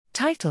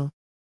Title: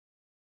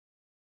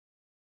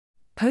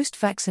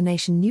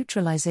 Post-vaccination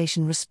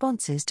neutralization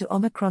responses to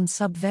Omicron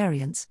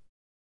subvariants.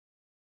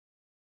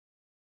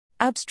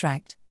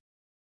 Abstract.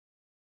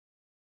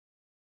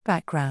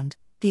 Background: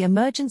 the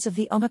emergence of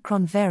the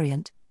Omicron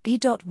variant,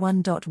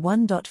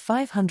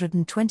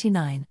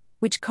 B.1.1.529,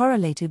 which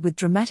correlated with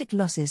dramatic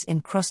losses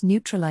in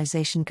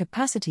cross-neutralization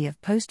capacity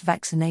of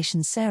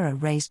post-vaccination sera,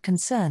 raised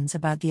concerns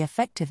about the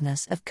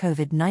effectiveness of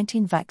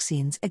COVID-19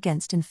 vaccines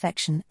against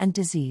infection and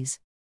disease.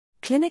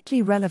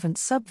 Clinically relevant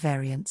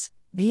subvariants,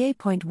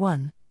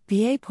 BA.1,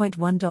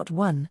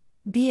 BA.1.1,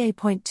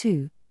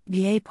 BA.2,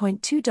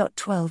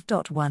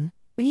 BA.2.12.1,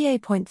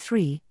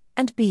 BA.3,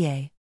 and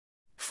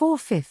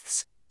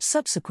BA.4/5,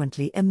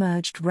 subsequently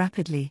emerged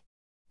rapidly.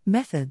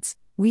 Methods: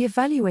 we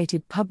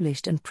evaluated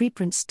published and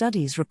preprint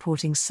studies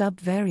reporting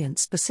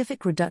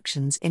subvariant-specific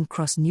reductions in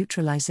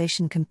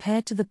cross-neutralization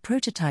compared to the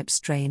prototype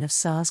strain of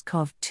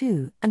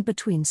SARS-CoV-2 and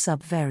between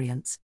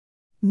subvariants.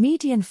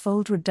 Median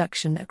fold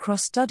reduction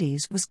across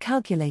studies was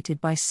calculated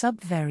by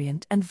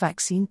subvariant and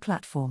vaccine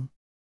platform.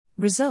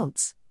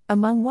 Results: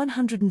 among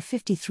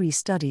 153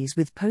 studies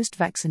with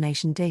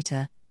post-vaccination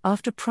data,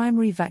 after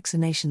primary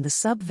vaccination, the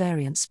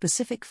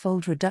subvariant-specific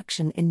fold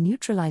reduction in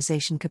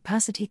neutralization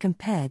capacity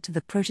compared to the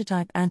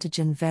prototype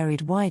antigen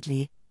varied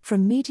widely,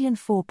 from median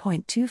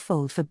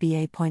 4.2-fold for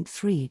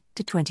BA.3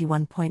 to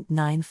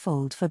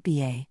 21.9-fold for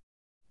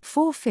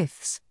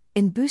BA.4/5.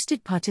 In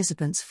boosted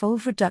participants,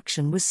 fold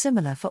reduction was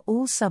similar for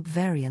all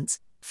subvariants,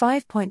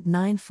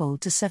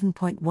 5.9-fold to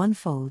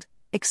 7.1-fold,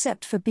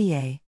 except for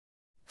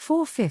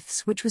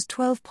BA.4/5, which was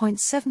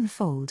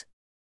 12.7-fold.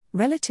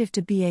 Relative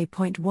to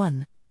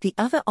BA.1, the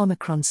other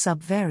Omicron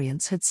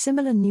subvariants had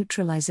similar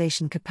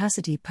neutralization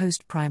capacity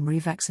post-primary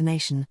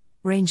vaccination,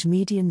 range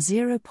median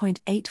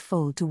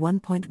 0.8-fold to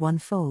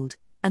 1.1-fold,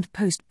 and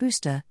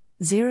post-booster,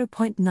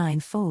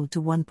 0.9-fold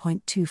to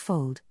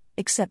 1.2-fold,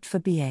 except for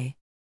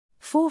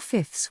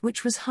BA.4/5,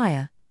 which was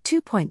higher,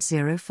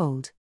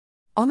 2.0-fold.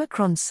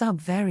 Omicron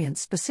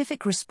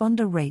subvariant-specific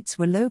responder rates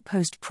were low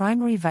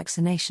post-primary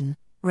vaccination,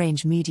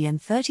 range median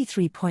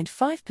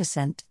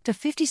 33.5% to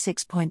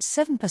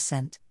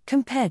 56.7%,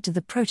 compared to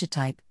the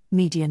prototype,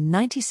 median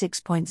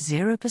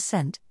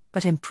 96.0%,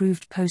 but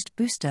improved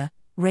post-booster,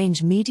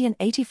 range median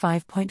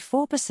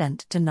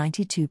 85.4% to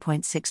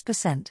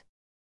 92.6%.